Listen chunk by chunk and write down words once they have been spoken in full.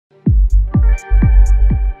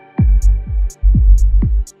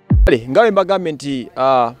ngawe mbagambe nti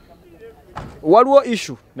waliwo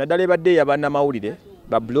issue naddala ebadde yabanna Amawulire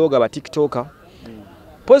ba blogger ba TikToker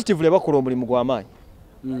positively bakola omulimu gw'amaanyi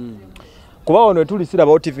kuba wano tuli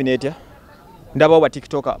siraba TV netya ndabawo ba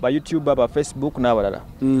TikToker ba YouTuber ba Facebook n'abalala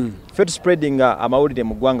fe spreading Amawulire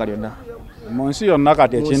mu ggwanga lyonna Monsi yonna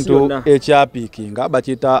kati ekintu ekyapiikinga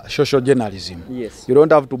bakiyita social journalism. Yes. You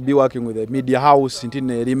don't have to be working with a media house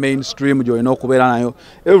in mainstream joino kubeera nayo.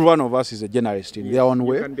 Every one of us is a journalist in their own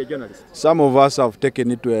way. You can be a journalist. Some of us have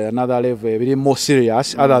taken it to another level, very more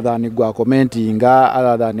serious, other than gwa commenting,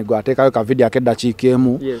 other than gwa tekayo ka video akedda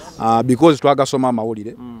chikemu, because twagasoma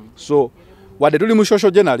Amawulire. So what tuli mu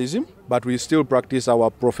social journalism, but we still practice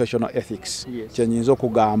our professional ethics. Kyenyinza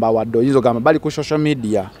okugamba wadde oyinza gamba bali ku social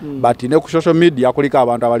media, but ne ku social media kuliko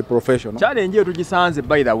abantu abali professional. Challenge eyo tugisanze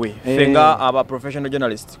by the way. Fenga aba professional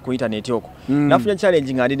journalist ku internet yoko. Nafunya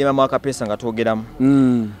challenge ngandi ne Maama Kappesa nga twogeramu.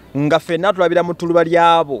 Nga fenna tulabira mu tuluba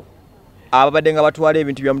lyabo ababadde nga batwala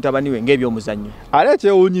ebintu bya mutabaniwe ng'ebyomuzannyo. Ale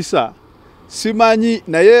kyewuunyisa simanyi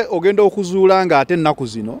naye ogenda okuzuula nga ate ennaku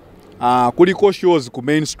zino kuliko shows ku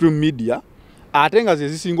mainstream media ate nga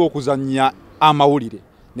zezisinga okuzannya Amawulire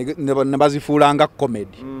ne bazifuulanga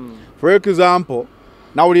comedy. For example,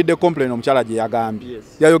 nawulidde complain omukyala gye yagambye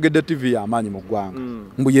yayogedde TV y'amaanyi mu ggwanga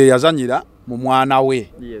mbu ye yazanyira mu mwana we.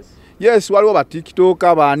 Yes, waliwo ba TikTok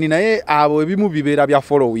baani naye abo ebimu bibeera bya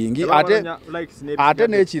following ate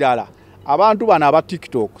n'ekirala abantu bano aba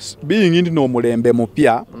TikTok being into n'omulembe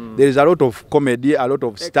mupya, there is a lot of comedy, a lot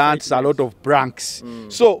of stunts, a lot of pranks.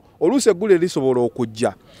 So oluusi eggulu lisobola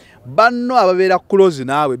okujja banno ababeera close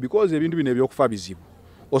naawe because ebintu bino ebyokufa bizibu.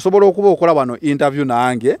 Osobola okuba okola wano interview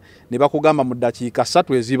nange ne bakugamba mu ddakiika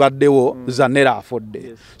 3 ezibaddewo Zanero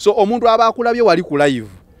afodde. So omuntu aba akulabye wali ku live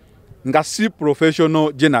nga si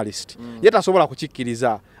professional journalist yetasobola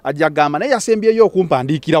kukikkiriza ajja gamba naye yasembyeyo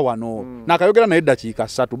okumpandiikira wano nakayogera naye ddakiika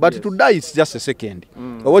 3 but today it's just a second.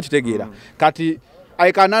 Oba kitegeera kati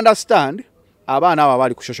I can understand abaana abo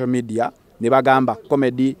bali ku social media ne bagamba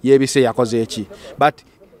comedy yebise yakoze eki but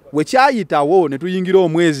wekyayitawo ne tuyingira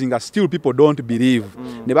omwezi nga still people don't believe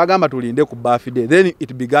ne bagamba tulinde ku birthday, then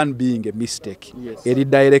it began being a mistake. Eri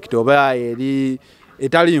direct oba eri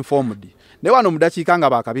etali informed ne wano mudakiika nga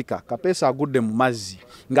bakabika Kappesa agudde mu mazzi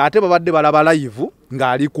nga ate babadde balaba live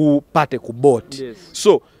nga ali ku pate ku boat.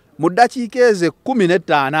 So mudakiika eze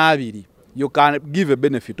 15-20 you can give a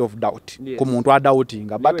benefit of doubt ku muntu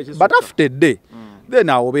adoutinga but after day then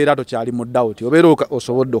obeera tokyali mu doubt obeera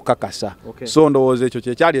osobodde okakasa. So ndowooza ekyo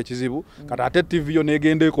kyekyali ekizibu kati ate TV yo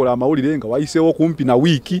negenda ekola Amawulire nga wayiseewo kumpi na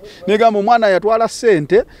wiiki negamba omwana yatwala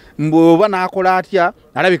ssente mboba n'akola atya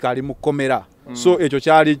alabika ali mu kkomera. So ekyo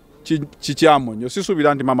kyali kikyamu nnyo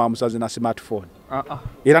sisuubira nti maama amusaze na smartphone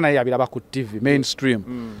era naye yabiraba ku TV mainstream.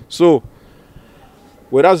 So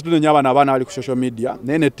whereas tunenya abaana bali ku social media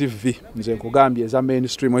naye ne TV nze nkugambye eza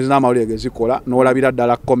mainstream ezina Amawulire gezikola n'olabira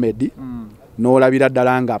ddala comedy n'olabira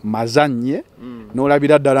ddala nga mazanye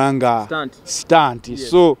n'olabira ddala nga stunt.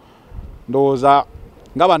 So ndowooza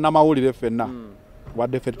nga bannamawulire ffenna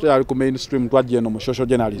wadde ffe tutali ku mainstream twajja eno mu social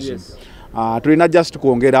journalism tulina just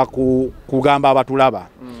kwongera kugamba abatulaba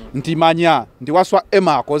nti manya nti waswa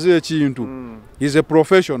Emma akoze ekintu is a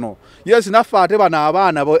professional. Yes, naffe ate bano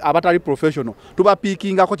abaana abatali professional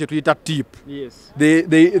tubapiikingako kye tuyita tip.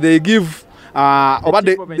 They give oba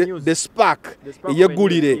the spark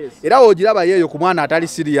yeggulire era ogiraba yeeyo ku mwana atali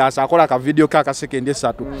serious akola ka video ka sekendi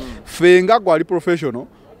 3 fenga gwali professional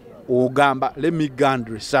ogamba let me go and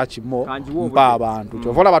research more mpa abantu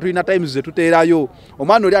kyovola batulina times ze tuteerayo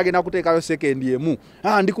omwana oli agenda kuteekayo sekendi emu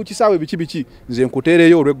ndi ku kisaawe biki nze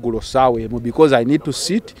nkuteereyo olweggulo saawe emu because I need to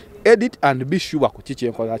sit edit and be sure ku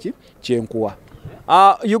kikyenkola kyenkuwa.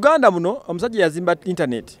 Uganda muno omusajja yazimba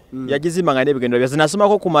internet yagizimba nga n'ebigendo bya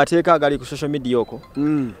zinasomako ku mateeka agali ku social media okwo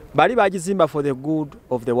bali bagizimba for the good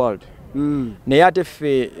of the world naye ate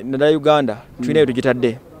ffe naddala Uganda tulina eyo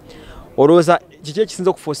tugitadde olowooza kiki ekisinza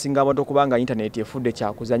okufosinga abantu okubanga internet efudde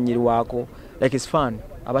kyakuzanyirwako like it's fun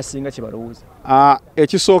abasinga kye balowooza.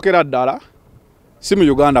 Ekisookera ddala si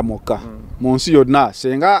mu Uganda mwokka mu nsi yonna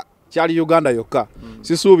senga kyali Uganda yokka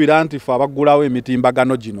sisuubira nti ffe abaggulawo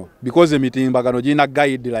emitimbagano gino because emitimbagano girina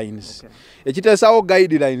guidelines. Ekiteesawo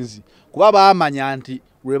guidelines kuba baamanya nti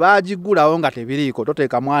lwe baagigulawo nga tebiriiko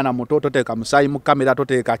toteeka mwana muto toteeka musaayi mu kamera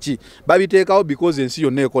toteeka ki babiteekawo because ensi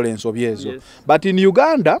yonna ekola ensobi ezo. But in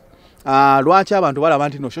Uganda lwaki abantu balaba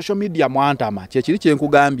nti no social media mwantama kyekiri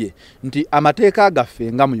kyenkugambye nti amateeka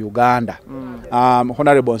gaffe nga mu Uganda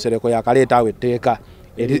Honorable Nsereko yakaleeta awo etteeka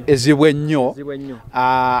ezibwe ennyo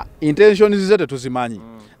intentions ze tetuzimanyi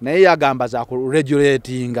naye yagamba za ku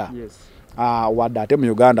regulatinga wadde ate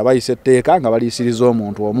mu Uganda bayise etteeka nga baliisiriza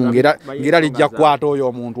omuntu omu ngera lijja kukwata oyo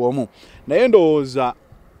omuntu omu naye ndowooza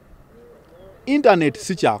internet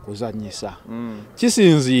si kyakuzanyisa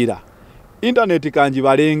kisinziira internet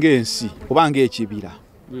kangibalenga ensi kubanga ekibira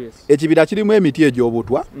ekibira kirimu emiti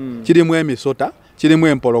egy'obutwa kirimu emisota kirimu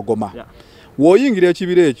empologoma w'oyingira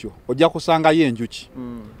ekibira ekyo ojja kusangayo enjuki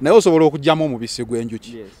naye osobola okugyamu omubisi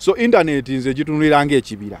gw'enjuki so internet nze gitunulira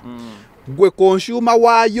ng'ekibira gwe consumer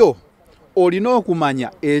waayo olina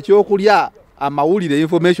okumanya ekyokulya amawulire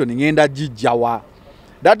information ngenda gijjawa.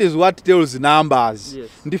 That is what tells numbers.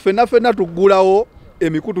 Ndi fena tugulawo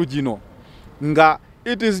emikutu gino nga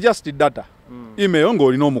it is just data. Email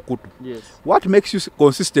ng'olina omukutu. What makes you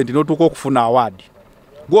consistent n'otuuka okufuna award?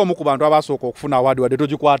 Gwomu ku bantu abasooka okufuna award wadde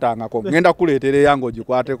togikwatangako ngenda kuleetera eyange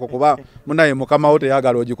ogikwateko kuba munaye mukama wo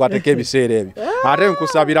teyagala ogikwateko ebiseera ebyo ate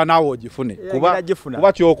nkusabira naawe ogifune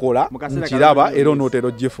kuba kyokola nkiraba era onootera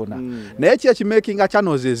ogifuna naye ki ekimakinga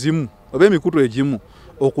channels ezimu oba emikutu egimu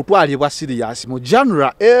okutwalibwa serious mu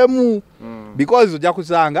genre emu because ojja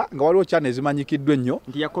kusanga nga waliwo channel ezimanyikiddwa ennyo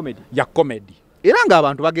ya comedy era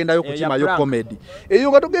ng'abantu bagendayo kukimayo comedy eyo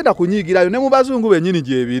nga togenda kunyiigirayo ne mu bazungu bennyini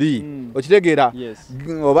gyebiri okitegeera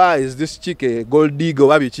oba is this chick gold digger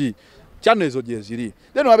oba biki channel ezo gyeziri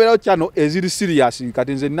then wabeerawo channel eziri serious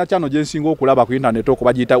kati nze nina channel gyensinga okulaba ku internet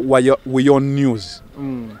okuba giyita We On News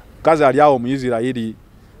kazi ali awo mu Isirairi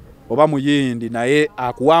oba muyindi naye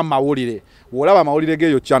akuwa amawulire bw'olaba amawulire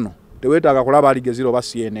g'eyo channel teweetaaga kulaba aligezira oba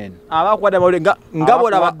CNN abakwada amawulire nga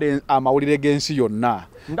bolaba amawulire g'ensi yonna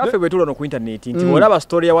ngaffe bwe tulona ku internet nti olaba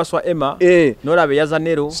story ya waswa Emma n'olaba ya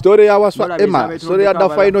Zanero story ya waswa Emma story ya The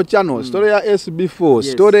Final Channel story ya SB4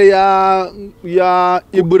 story ya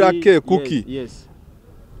Ibrake Cookie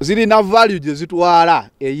zirina value gye zitwala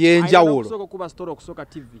ey'enjawulo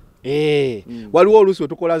waliwo olusi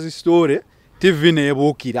wetukola zi story TV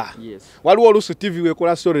nebuukira waliwo olusi TV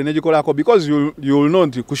wekola story negikolako because you'll know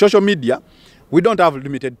nti ku social media we don't have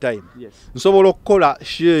limited time. Nsobola okukola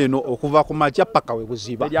share eno okuva ku makya paka we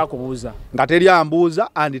buziba nga teryambuuza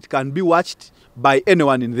and it can be watched by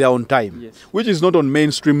anyone in their own time which is not on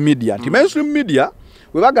mainstream media. Mainstream media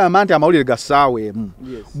we bagamba nti amawulire gasaawa emu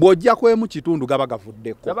bw'ojja kwemu kitundu gaba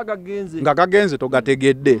gavuddeko nga gagenze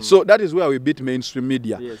togategedde so that is where we beat mainstream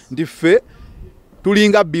media nti ffe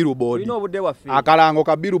tulinga billboard akalango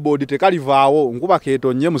ka billboard tekalivaawo nkuba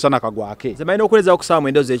keetonye musana kagwake zemalina okulezawo okusaamu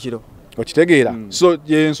endozi ekiro okitegeera so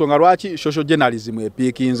ensonga lwaki social journalism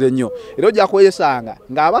epiikinze nnyo era ojja kwesanga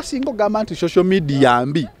ng'abasinga ogamba nti social media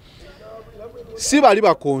mbi si bali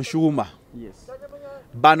ba consumer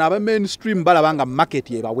bana aba mainstream balaba nga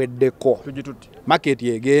market ebaweddeko market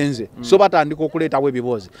egenze so batandika okuleetawo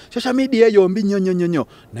ebibozi social media eyo mbi nnyo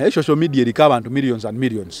naye social media eriko abantu millions and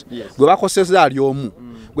millions gwe bakoseza ali omu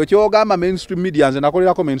gwe kyogamba mainstream media nze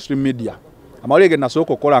nakolerako mainstream media amawulire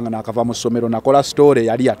nasooka okukola nga nakava mu ssomero nakola story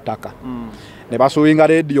yali ya ttaka ne basuwinga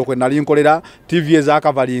radio kwe nali nkolera TV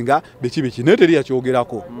ezakavalinga biki neteri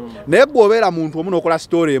yakyogerako naye gwobeera muntu omu n'okola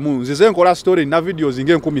story emu nzize nkola story na videos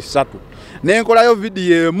nga 13 nenkolayo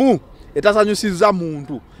video emu etasanyusiza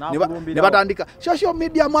muntu ne batandika social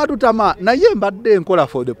media mwatutama naye mbadde nkola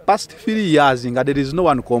for the past 3 years nga there is no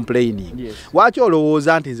one complaining waki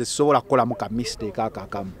olowooza nti nze sisobola kukolamu ka mistake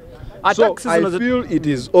akakamu. So I feel it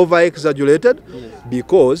is over exaggerated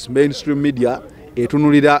because mainstream media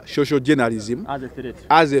etunulira social journalism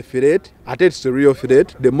as a threat. At it's a real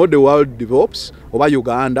threat. The more the world develops over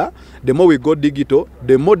Uganda, the more we go digital,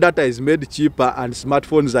 the more data is made cheaper and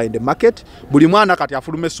smartphones are in the market. Buli mwana kati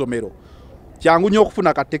afulume somero kyangu nnyo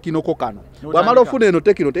okufuna ka tekinoko kano wamala ofuna eno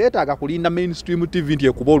tekino teetaaga kulinda mainstream TV nti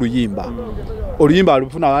ekuba oluyimba oluyimba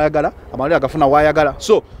alufuna wayagala amawulire agafuna wayagala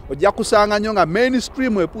so ojja kusanga nnyo nga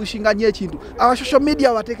mainstream epushinga nnyo ekintu aba social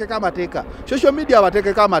media bateekeko amateeka social media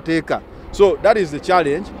bateekeko amateeka so that is the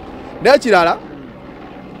challenge. N'ekirala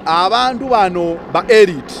abantu bano ba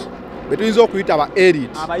elite betuyinza okuyita ba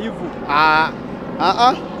elite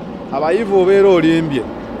abayivu obeera olimbye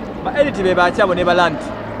ba elite be bakyabo ne balanti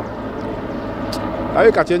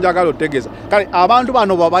awe kachenjagala otegeza kale abantu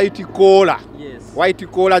bano ba white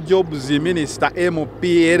collar jobs minister MP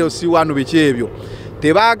LC1 biki ebyo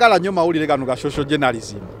tebaagala nnyo mawulire gano ga social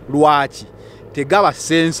journalism lwaki tegaba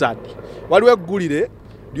censored waliwo eggulire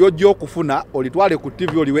lyojja okufuna olitwale ku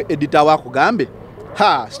TV oliwe editor wakugambe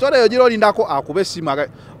story eyo gira olindako akube essimu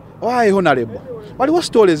honorable waliwo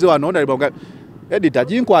stories wano honorable editor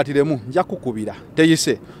ginkwatiremu nja kukubira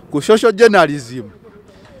teyise ku social journalism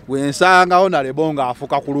wensanga honorable nga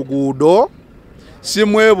afuka ku luguudo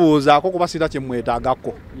simwebuuzaako kuba sita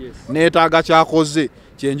kyemwetaagako neetaaga kyakoze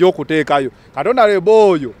kyenja okuteekayo kati honorable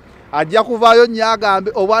oyo ajja kuvaayo nnyo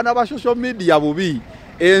agambe obwana ba social media bubi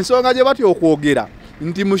ensonga gye batya okwogera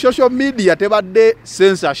nti mu social media tebadde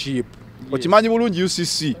censorship. Okimanyi bulungi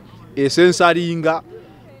UCC esensaringa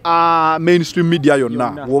mainstream media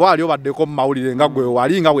yonna bw'oba ali obaddeko mu mawulire nga gwe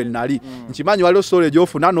wali nga bwe nnali nkimanyi waliwo storage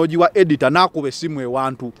ofuna n'ogiwa editor n'akuba essimu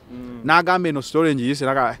ewantu n'agamba eno storage yise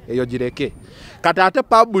eyo gireke kati ate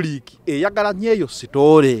public eyagala nnyo eyo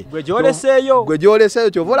sitore gwe gyoleseeyo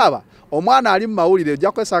kyova olaba omwana ali mu mawulire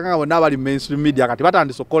ojja kwesanga nga bonna abali mu mainstream media kati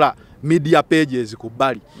batandise okukola media pages ku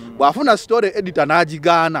bbali bw'afuna sitore editor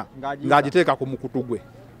n'agigaana ng'agiteeka ku mukutu gwe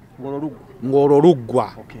ng'olwo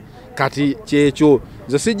luggwa kati kyekyo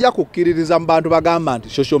nze sijja kukkiririza mu bantu bagamba nti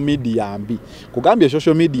social media mbi kugambye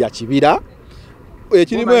social media kibira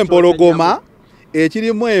ekirimu empologoma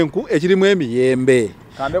ekirimu enku ekirimu emiyembe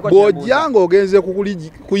bw'ojja ng'ogenze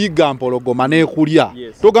kuyiga mpologoma n'ekulya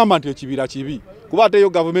togamba nti ekibira kibi kuba ate yo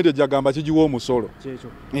gavumenti ejjagamba kigiwa omusolo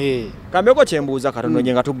kambeko kyembuuza katono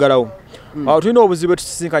nye nga tuggalawo awo tulina obuzibu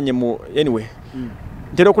tusisinkanye mu anyway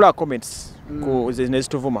ntera okulaba comments ku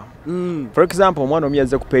nezituvuma for example omwana omu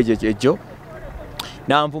yazze ku page ejjo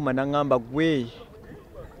nanvuma naŋŋamba gwe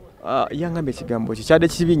yangamba ekigambo kye kyadde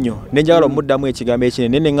kibi nnyo nenjagala omuddamu ekigambo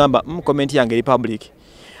ekinene ne neŋŋamba comment yange eri public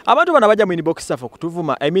abantu bana bajja mu inbox saffe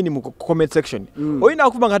okutuvuma I mean mu comment section olina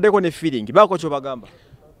okuvuma nga haddeko ne feeling baako kyobagamba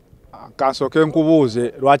kansooke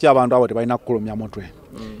nkubuuze lwaki abantu abo tebalina kukulumya mutwe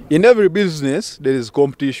in every business there is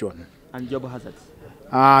competition and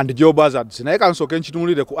job hazards naye kansooke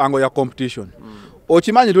nkitunulire ku ango ya competition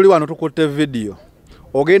okimanyi tuli wano tukutte video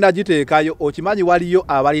ogenda giteekayo okimanyi waliyo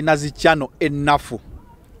abalina zichano ennafu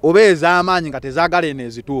oba ez'amaanyi nga tezaagala eno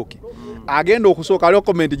ezituuke agenda okusooka aliyo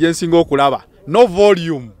comment gyensinga okulaba no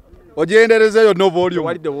volume ogenderezeeyo no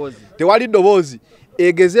volume tewali ddoboozi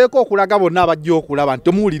egezeeko okulaga bonna abajja okulaba nti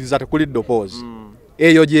tomuwuliriza tekuli ddoboozi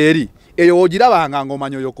eyo gyeri eyo ogirabanga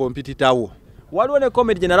ng'omanya oyo kompititawo waliwo ne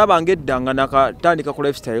comment gye nalabanga edda nga nakatandika ku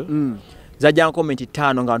lifestyle zajja comment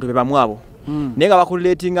 5 nga bantu be bamu abo naye nga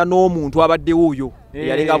bakuleetinga n'omuntu abaddewo oyo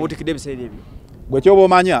eyalinga abuutikidde ebiseera ebyo gwe kyoba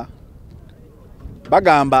omanya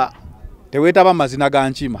bagamba teweetaba mazina ga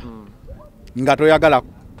nkima nga toyagala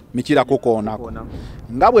mikira kukoonako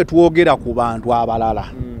nga bwe twogera ku bantu abalala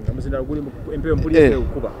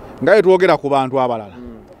nga bwe twogera ku bantu abalala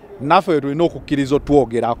naffe tulina okukkiriza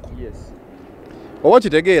otwogerako oba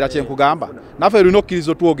kitegeera kyenkugamba naffe tulina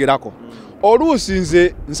okukkiriza otwogerako oluusi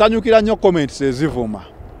nze nsanyukira nnyo comments ezivuma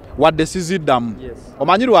wadde siziddamu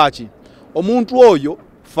omanyi lwaki omuntu oyo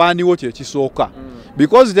faaniwo kyekisooka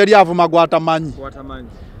because teri avuma gwatamanyi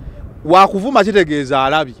wakuvuma kitegeeza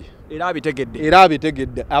alabye era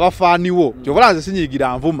abitegedde abafaaniwo kyovala nze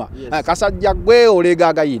sinyigira nvuma kasajja gwe olega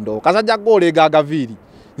agayindo kasajja gwe olega agaviiri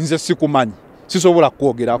nze sikumanyi sisobola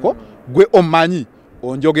kwogerako gwe omanyi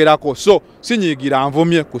onjogerako so sinyigira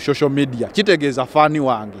nvumye ku social media kitegeeza faani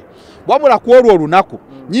wange wabula ku olwo olunaku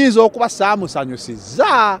nyinza okuba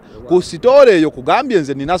saamusanyusiza ku sitore eyo kugambye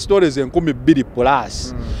nze nina sitore ze 12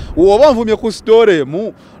 plus woba nvumye ku sitore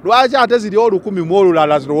emu lwaki ate ziri 10 mu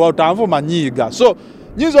olulala otanvuma nyiiga so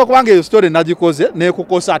nyinza okubanga eyo story nagikoze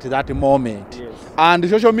nekukosa at that moment and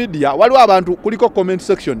social media waliwo abantu kuliko comment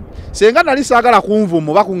section senga nali saagala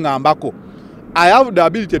kunvumo bakuŋŋambako I have the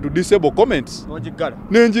ability to disable comments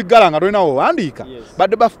nenjigala nga tolina wowandiika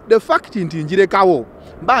but the fact nti njirekawo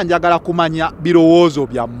mba njagala kumanya birowoozo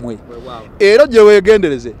byammwe era gye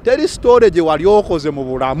weegendereze teri story gye wali okoze mu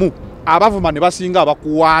bulamu abavuma ne basinga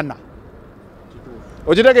abakuwaana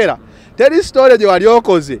okitegeera teri story gye wali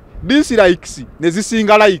okoze dislikes ne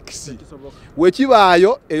zisinga likes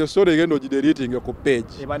wekibaayo eyo story egenda ogideleting ku page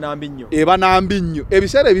eba nambi nnyo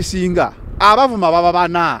ebiseera ebisinga abavuma baba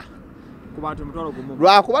bana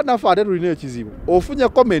lwakuba naffe ate tulina ekizibu ofunye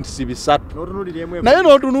comments 3 naye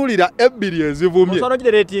n'otunuulira ebbiri ezivumye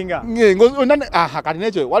kati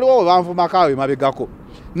nekyo waliwo webanvumakaawe mabegako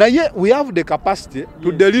naye we have the capacity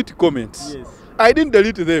to delete comments I didn't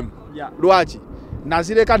delete them lwaki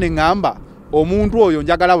nazireka ne ŋŋamba omuntu oyo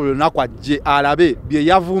njagala buli lunaku ajje alabe bye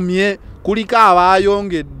yavumye kuliko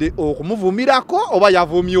abayongedde okumuvumirako oba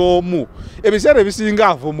yavumye omu ebiseera ebisinga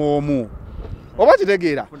avuma omu oba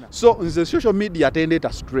kitegeera so nze social media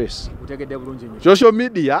tendeeta stress social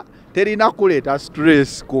media terina kuleeta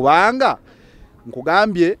stress kubanga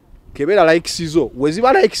nkugambye kebera likes zo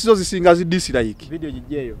weziba likes zo zisinga zidislike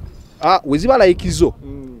weziba like zo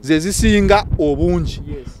ze zisinga obungi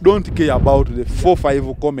don't care about the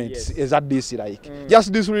 4-5 comments eza dislike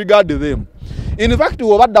just disregard them in fact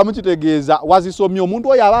wobadda mukitegeeza wazisomye omuntu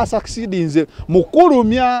oyo aba succeedinze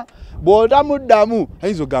mukulumya bw'odamuddamu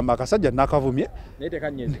ayinza ogamba akasajja nakavumye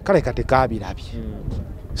kale katekabirabye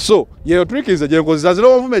so yeyo trick nze gyenkozesa zira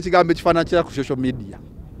omuvume ekigambo ekifaanana kira ku social media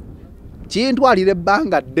kintwalira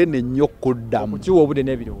ebbanga ddene nnyo kuddamu kukiwa obudde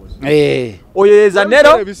n'ebirowoozo oyo ye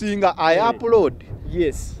Zanero ebisinga I upload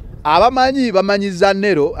yes abamanyi bamanyi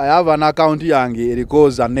Zanero I have an account yange eriko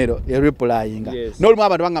Zanero replyinga n'olumu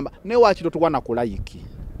abantu bangamba ne wakiro tukwana ku like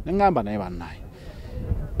ngamba naye bannaye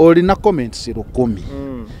olina comments 10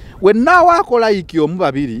 wenna wakola like omu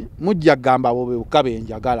babiri mujja gamba abo bekabe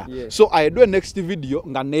njagala so I do a next video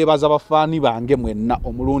nga nebaza bafani bange mwenna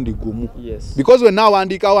omulundi gumu because when now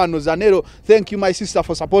andika wano Zanero thank you my sister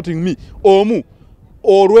for supporting me omu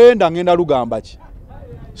olwenda ngenda lugamba ki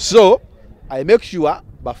so I make sure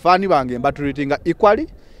bafani bange mbatreatinga equally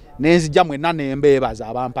nenzija mwenna nembebaza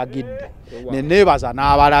abampagidde nenebaza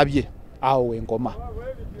n'abalabye awo wenkoma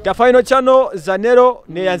ka final channel Zanero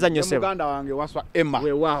ne yanza nyoseba muganda wange waswa Emma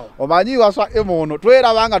wow omanyi waswa Emma ono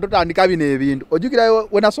twerabanga tutandika bino ebintu ojukira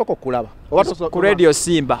wena soko kulaba ku radio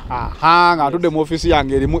Simba nga tudde mu office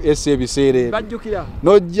yange erimu ebiseere bajjukira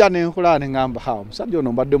nojja nenkulane ngamba ha omusajja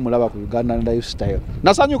ono mbadde mulaba ku Uganda lifestyle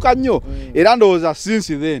nasanyuka nnyo era ndowooza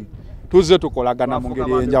since then tuzze tukolagana mu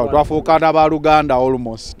ngeri enjawulo twafuukana ba Luganda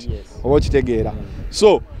almost oba okitegeera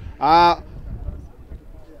so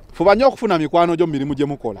fubanyo okufuna mikwano gyo mirimu gye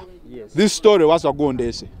mukola this story waswa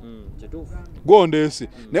gondese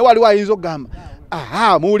ne waliwo ayinza okugamba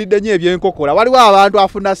muwulidde nnyo ebyenkokola waliwo abantu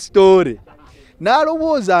afuna story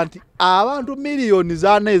n'alowooza nti abantu miliyoni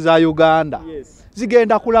 4 eza Uganda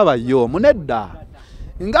zigenda kulaba yo munedda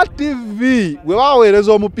nga TV we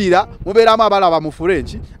baweereza omupiira mubeeramu abalaba mu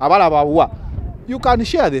French abalaba wa you can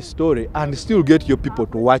share the story and still get your people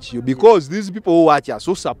to watch you because these people who watch us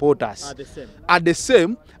who support us are the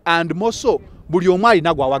same and more so buli omu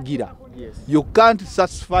alina gwawagira you can't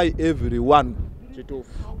satisfy everyone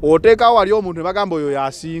oteka wali omuntu ne bagamba oyo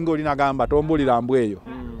yasinga olina gamba tombulira mbweyo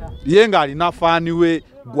ye nga alina faani we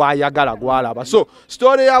gwayagala gwalaba so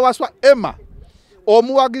story ya waswa Emma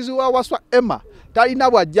omuwagizi wa waswa Emma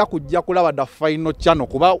talina bwajja kujja kulaba da final channel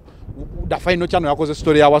kuba da final channel yakoze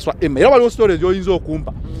story ya waswa Emma era waliwo story zoyinza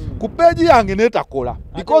okumpa ku page yange netakola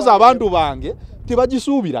because abantu bange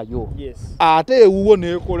tebagisuubirayo ate ewuwo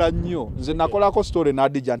nekola nnyo nze nakolako story na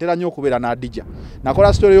Adija ntera nnyo okubeera na Adija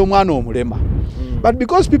nakola story y'omwana omulema but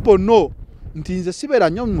because people know nti nze sibeera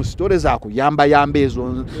nnyo mu story za kuyamba yamba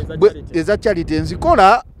ezo eza charity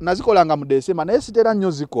nzikola nazikolanga mu December naye sitera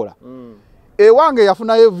nnyo zikola ewange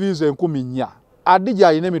yafunayo visa 10,000 Adija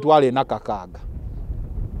alina emitwalo 46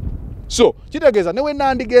 so kitegeeza newe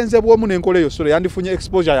nandigenze bwomu nenkola eyo story yandifunye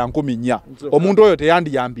exposure ya 10,000 omuntu oyo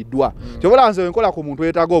teyandiyambiddwa kyobola nze wenkola ku muntu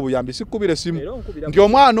yetaaga obuyambi sikubire simu nti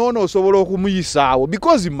omwana ono osobola okumuyisaawo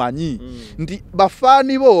because manyi nti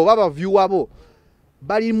bafaani bo baba viewer bo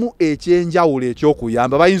balimu ekyenjawulo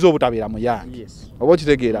ekyokuyamba bayinza obutabeera mu yange oba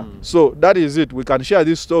kitegeera so that is it we can share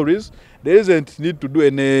these stories there isn't need to do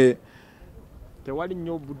any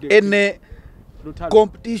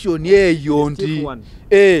competition yeyo nti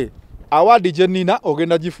award jenina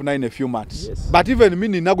ogenda gifuna in a few months but even me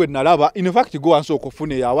nina gwe nalaba in fact go anso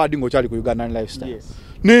okufuna ya award ngokyali ku Uganda lifestyle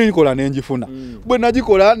nikola nenjifuna bwe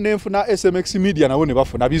najikola nenfuna SMX media nabo ne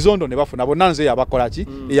bafuna bizondo ne bafuna bonanze yabakola ki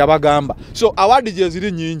yabagamba so award je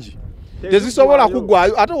ziri nyingi tezisobola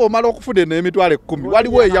kugwayo ate omala okufuna n'emitwalo 10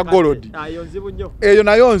 waliwo ya gold eyo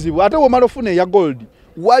nayo nzibu ate omala ofuna ya gold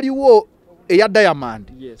waliwo eya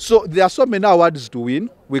diamond so there are so many awards to win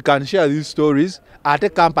we can share these stories ate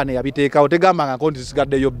company yabiteeka otegamba nga konti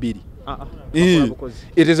zisigaddeyo 2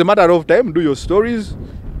 it is a matter of time do your stories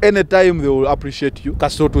anytime they will appreciate you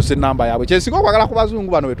kaso to se number yabwe kyesinga okwagala ku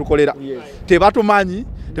bazungu bano betukolera tebatumanyi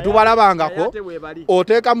tetubalabangako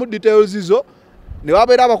oteeka mu details izo ne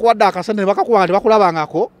wabeera abakuwadde akasente ne bakakuba nti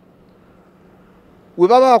bakulabangako we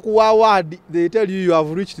baba ku award they tell you you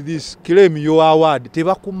have reached this claim your award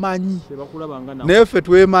tebakumanyi nefe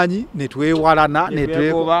twemanyi ne twewalana ne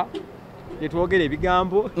twekoba netwogera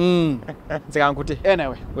ebigambo nzekankute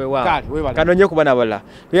anyway wewa kanonye kuba nabala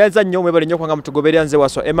tuyanza nnyo mwebale nnyo kwanga mutugoberera nze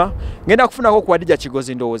waswa Emma ngenda kufunako ku Adija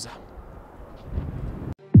Kigozi ndowooza